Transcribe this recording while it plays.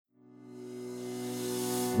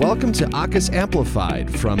Welcome to ACUS Amplified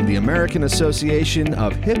from the American Association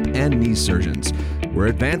of Hip and Knee Surgeons. We're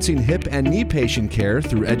advancing hip and knee patient care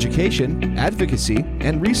through education, advocacy,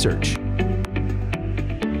 and research.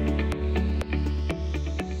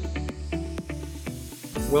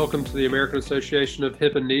 Welcome to the American Association of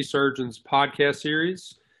Hip and Knee Surgeons podcast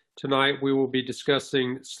series. Tonight we will be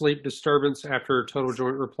discussing sleep disturbance after total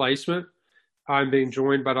joint replacement. I'm being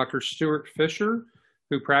joined by Dr. Stuart Fisher,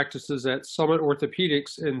 who practices at Summit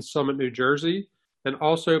Orthopedics in Summit, New Jersey, and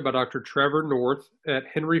also by Dr. Trevor North at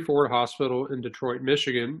Henry Ford Hospital in Detroit,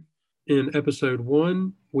 Michigan. In episode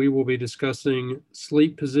 1, we will be discussing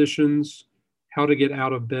sleep positions, how to get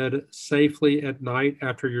out of bed safely at night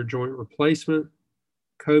after your joint replacement,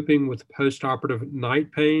 coping with postoperative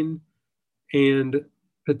night pain, and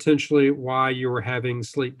potentially why you are having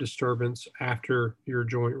sleep disturbance after your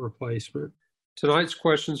joint replacement. Tonight's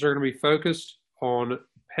questions are going to be focused on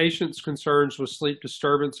patients' concerns with sleep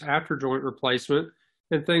disturbance after joint replacement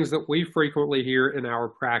and things that we frequently hear in our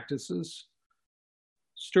practices.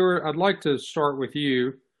 Stuart, I'd like to start with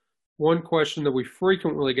you. One question that we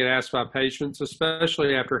frequently get asked by patients,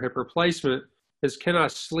 especially after hip replacement, is, can I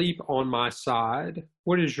sleep on my side?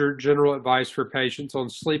 What is your general advice for patients on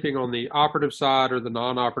sleeping on the operative side or the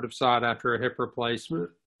non-operative side after a hip replacement?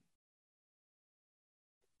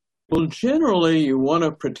 Well, generally, you want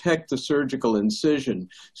to protect the surgical incision.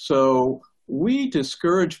 So we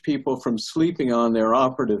discourage people from sleeping on their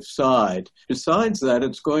operative side. Besides that,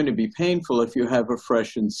 it's going to be painful if you have a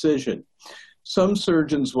fresh incision. Some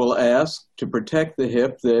surgeons will ask to protect the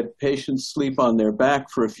hip that patients sleep on their back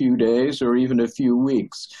for a few days or even a few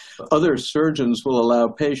weeks. Other surgeons will allow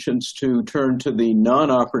patients to turn to the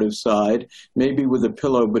non-operative side, maybe with a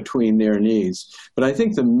pillow between their knees. But I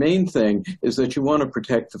think the main thing is that you want to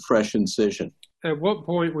protect the fresh incision. At what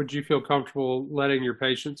point would you feel comfortable letting your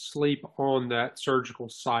patients sleep on that surgical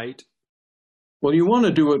site? Well, you want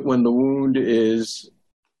to do it when the wound is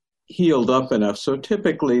healed up enough. So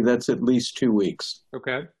typically that's at least 2 weeks.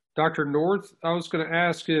 Okay. Dr. North, I was going to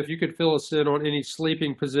ask if you could fill us in on any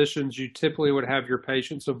sleeping positions you typically would have your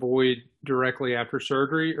patients avoid directly after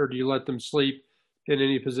surgery, or do you let them sleep in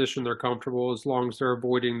any position they're comfortable as long as they're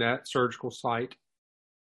avoiding that surgical site?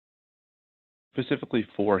 Specifically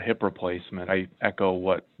for hip replacement, I echo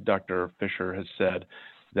what Dr. Fisher has said,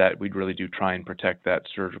 that we'd really do try and protect that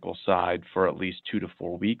surgical side for at least 2 to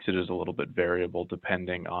 4 weeks. It is a little bit variable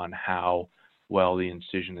depending on how well the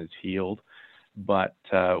incision is healed, but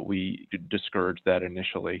we discourage that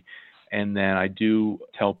initially. And then I do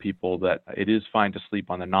tell people that it is fine to sleep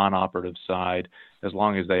on the non-operative side as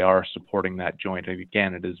long as they are supporting that joint. And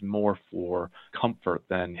again, it is more for comfort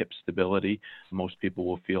than hip stability. Most people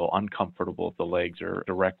will feel uncomfortable if the legs are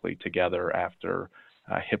directly together after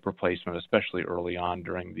hip replacement, especially early on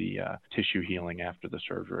during the tissue healing after the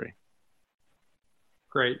surgery.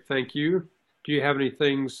 Great, thank you. Do you have any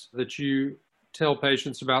things that you tell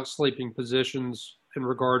patients about sleeping positions in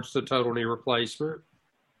regards to total knee replacement?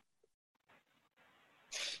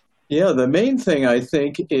 Yeah, the main thing I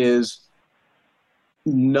think is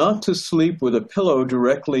not to sleep with a pillow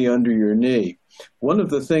directly under your knee. One of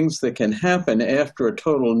the things that can happen after a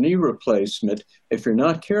total knee replacement, if you're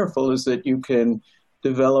not careful, is that you can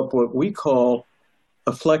develop what we call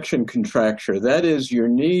a flexion contracture. That is, your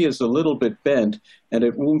knee is a little bit bent and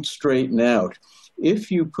it won't straighten out. If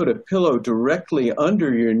you put a pillow directly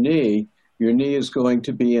under your knee is going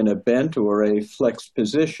to be in a bent or a flexed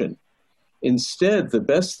position. Instead, the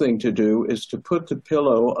best thing to do is to put the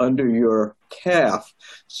pillow under your calf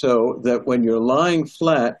so that when you're lying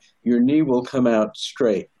flat, your knee will come out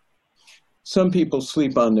straight. Some people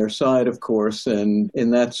sleep on their side, of course, and in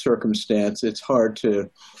that circumstance, it's hard to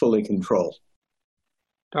fully control.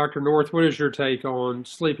 Dr. North, what is your take on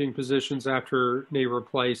sleeping positions after knee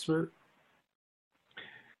replacement?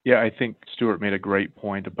 Yeah, I think Stuart made a great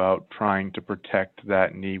point about trying to protect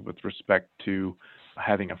that knee with respect to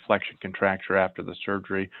having a flexion contracture after the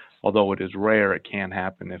surgery. Although it is rare, it can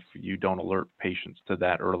happen if you don't alert patients to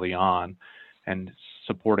that early on. And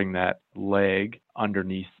supporting that leg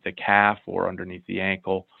underneath the calf or underneath the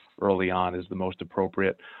ankle early on is the most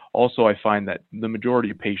appropriate. Also, I find that the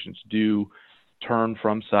majority of patients do turn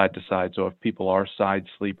from side to side. So if people are side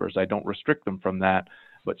sleepers, I don't restrict them from that,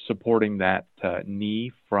 but supporting that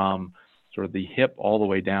knee from sort of the hip all the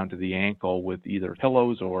way down to the ankle with either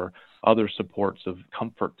pillows or other supports of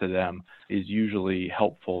comfort to them is usually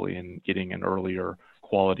helpful in getting an earlier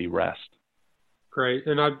quality rest. Great.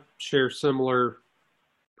 And I share similar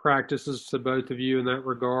practices to both of you in that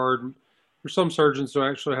regard. For some surgeons who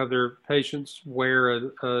actually have their patients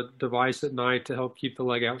wear a device at night to help keep the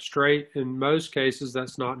leg out straight. In most cases,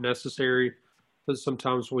 that's not necessary but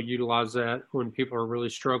sometimes we'll utilize that when people are really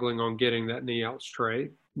struggling on getting that knee out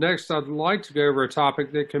straight. Next, I'd like to go over a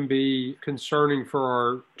topic that can be concerning for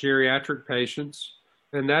our geriatric patients,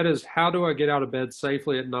 and that is, how do I get out of bed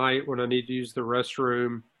safely at night when I need to use the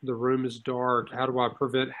restroom? The room is dark. How do I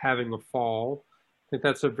prevent having a fall? I think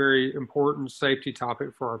that's a very important safety topic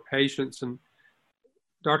for our patients. And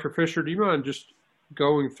Dr. Fisher, do you mind just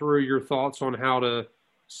going through your thoughts on how to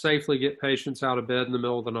safely get patients out of bed in the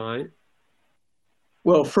middle of the night?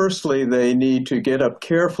 Well, firstly, they need to get up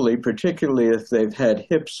carefully, particularly if they've had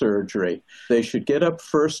hip surgery. They should get up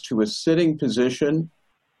first to a sitting position,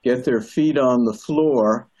 get their feet on the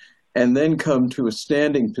floor, and then come to a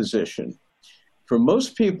standing position. For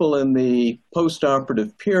most people in the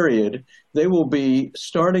postoperative period, they will be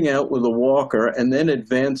starting out with a walker and then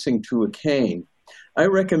advancing to a cane. I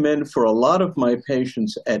recommend for a lot of my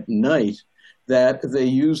patients at night that they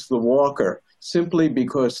use the walker, simply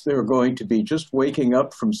because they're going to be just waking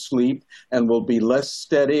up from sleep and will be less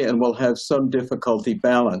steady and will have some difficulty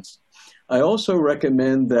balance. I also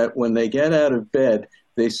recommend that when they get out of bed,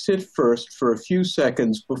 they sit first for a few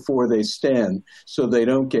seconds before they stand so they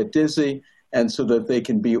don't get dizzy and so that they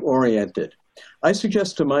can be oriented. I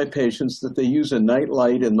suggest to my patients that they use a night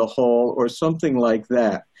light in the hall or something like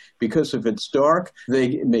that, because if it's dark,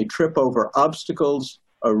 they may trip over obstacles,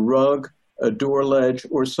 a rug, a door ledge,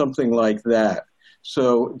 or something like that.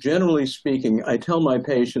 So generally speaking, I tell my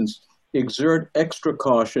patients, exert extra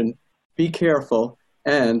caution, be careful,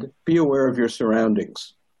 and be aware of your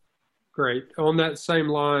surroundings. Great. On that same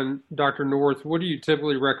line, Dr. North, what do you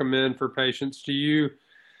typically recommend for patients? Do you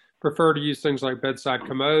prefer to use things like bedside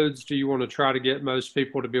commodes? Do you want to try to get most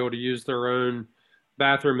people to be able to use their own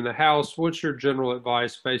bathroom in the house? What's your general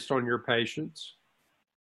advice based on your patients?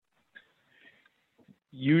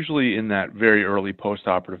 Usually in that very early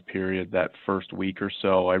postoperative period, that first week or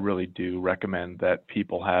so, I really do recommend that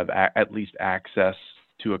people have at least access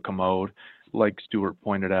to a commode. Like Stuart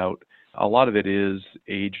pointed out, a lot of it is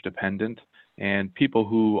age dependent, and people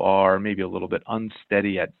who are maybe a little bit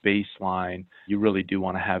unsteady at baseline, you really do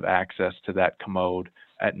want to have access to that commode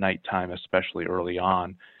at nighttime, especially early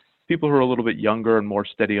on. People who are a little bit younger and more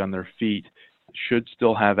steady on their feet should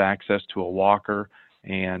still have access to a walker,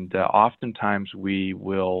 and oftentimes we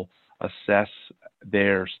will assess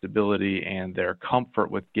their stability and their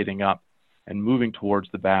comfort with getting up and moving towards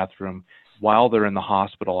the bathroom while they're in the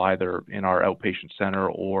hospital, either in our outpatient center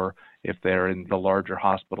or if they're in the larger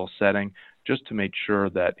hospital setting, just to make sure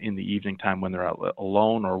that in the evening time when they're out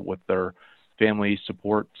alone or with their family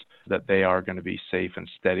supports, that they are going to be safe and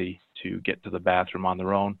steady to get to the bathroom on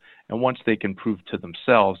their own. And once they can prove to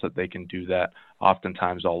themselves that they can do that,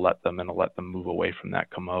 oftentimes I'll let them move away from that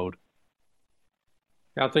commode.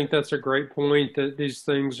 I think that's a great point, that these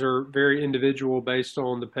things are very individual based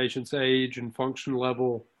on the patient's age and function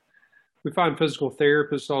level. We find physical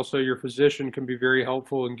therapists, also your physician, can be very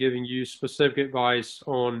helpful in giving you specific advice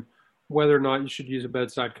on whether or not you should use a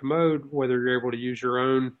bedside commode, whether you're able to use your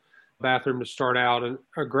own bathroom to start out. And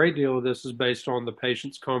a great deal of this is based on the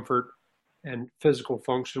patient's comfort and physical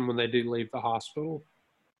function when they do leave the hospital.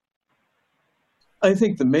 I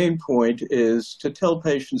think the main point is to tell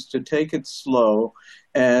patients to take it slow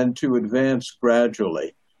and to advance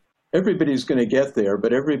gradually. Everybody's going to get there,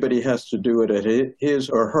 but everybody has to do it at his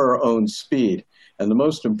or her own speed. And the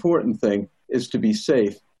most important thing is to be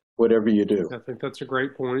safe, whatever you do. I think that's a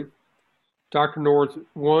great point. Dr. North,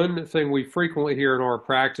 one thing we frequently hear in our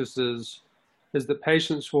practices is that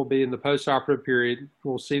patients will be in the postoperative period.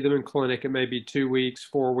 We'll see them in clinic. It may be 2 weeks,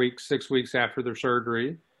 4 weeks, 6 weeks after their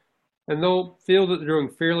surgery. And they'll feel that they're doing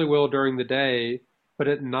fairly well during the day, but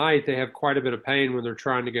at night they have quite a bit of pain when they're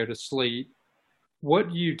trying to go to sleep. What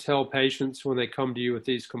do you tell patients when they come to you with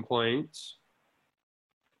these complaints?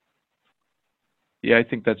 Yeah, I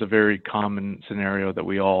think that's a very common scenario that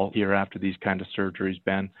we all hear after these kind of surgeries,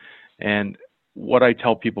 Ben. And what I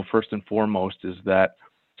tell people first and foremost is that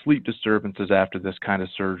sleep disturbances after this kind of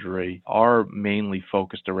surgery are mainly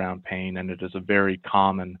focused around pain, and it is a very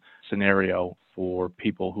common scenario for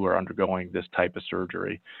people who are undergoing this type of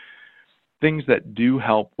surgery. Things that do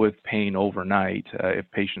help with pain overnight, if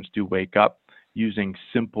patients do wake up, using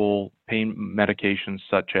simple pain medications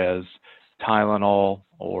such as Tylenol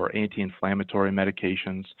or anti-inflammatory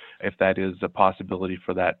medications, if that is a possibility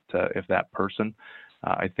for that person,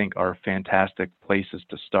 I think are fantastic places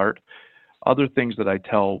to start. Other things that I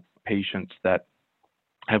tell patients that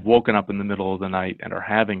have woken up in the middle of the night and are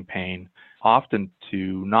having pain, often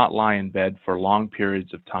to not lie in bed for long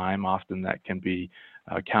periods of time. Often that can be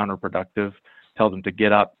counterproductive. Tell them to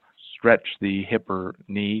get up, stretch the hip or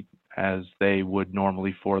knee, as they would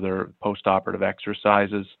normally for their postoperative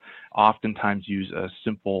exercises. Oftentimes use a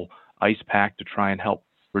simple ice pack to try and help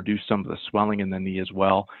reduce some of the swelling in the knee as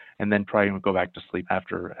well, and then try and go back to sleep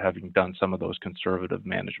after having done some of those conservative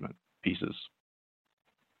management pieces.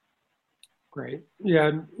 Great. Yeah,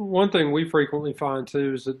 and one thing we frequently find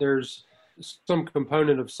too is that there's some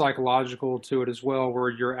component of psychological to it as well, where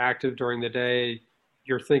you're active during the day,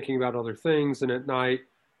 you're thinking about other things, and at night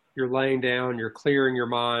you're laying down, you're clearing your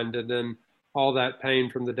mind, and then all that pain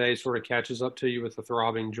from the day sort of catches up to you with the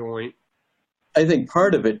throbbing joint. I think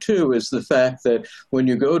part of it, too, is the fact that when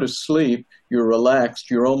you go to sleep, you're relaxed,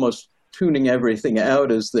 you're almost tuning everything out,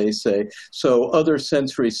 as they say, so other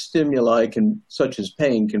sensory stimuli, such as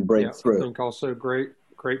pain, can break through. I think also great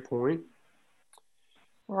point.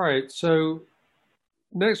 All right, so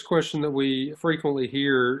next question that we frequently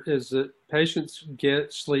hear is that patients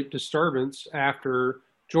get sleep disturbance after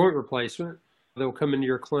joint replacement. They'll come into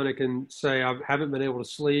your clinic and say, I haven't been able to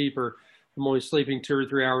sleep, or I'm only sleeping 2 or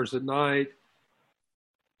 3 hours at night.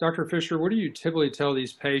 Dr. Fisher, what do you typically tell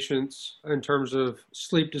these patients in terms of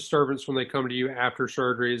sleep disturbance when they come to you after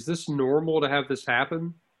surgery? Is this normal to have this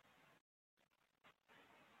happen?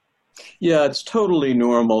 Yeah, it's totally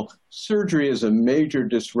normal. Surgery is a major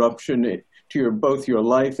disruption to both your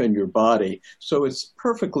life and your body. So it's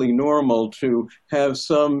perfectly normal to have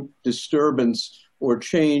some disturbance or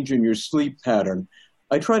change in your sleep pattern.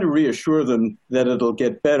 I try to reassure them that it'll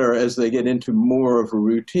get better as they get into more of a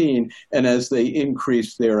routine and as they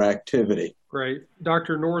increase their activity. Great.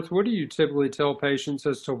 Dr. North, what do you typically tell patients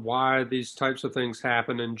as to why these types of things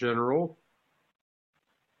happen in general?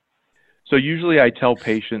 So usually I tell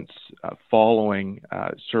patients following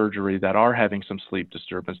surgery that are having some sleep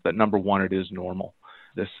disturbance that, number one, it is normal.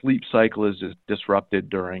 The sleep cycle is disrupted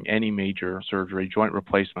during any major surgery, joint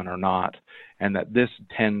replacement or not, and that this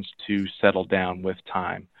tends to settle down with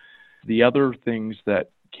time. The other things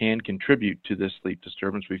that can contribute to this sleep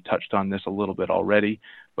disturbance, we've touched on this a little bit already,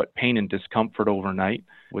 but pain and discomfort overnight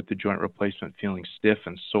with the joint replacement feeling stiff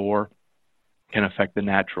and sore can affect the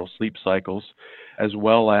natural sleep cycles, as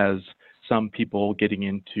well as some people getting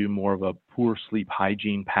into more of a poor sleep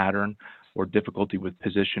hygiene pattern or difficulty with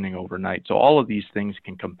positioning overnight. So all of these things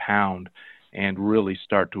can compound and really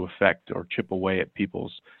start to affect or chip away at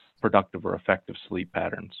people's productive or effective sleep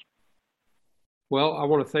patterns. Well, I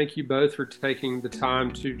want to thank you both for taking the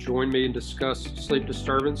time to join me and discuss sleep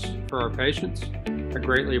disturbance for our patients. I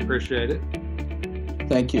greatly appreciate it.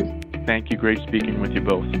 Thank you. Thank you. Great speaking with you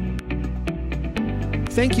both.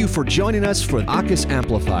 Thank you for joining us for AAHKS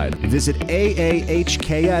Amplified. Visit aahks.org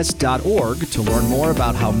to learn more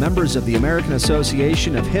about how members of the American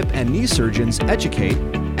Association of Hip and Knee Surgeons educate,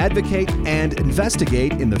 advocate, and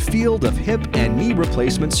investigate in the field of hip and knee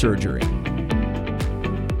replacement surgery.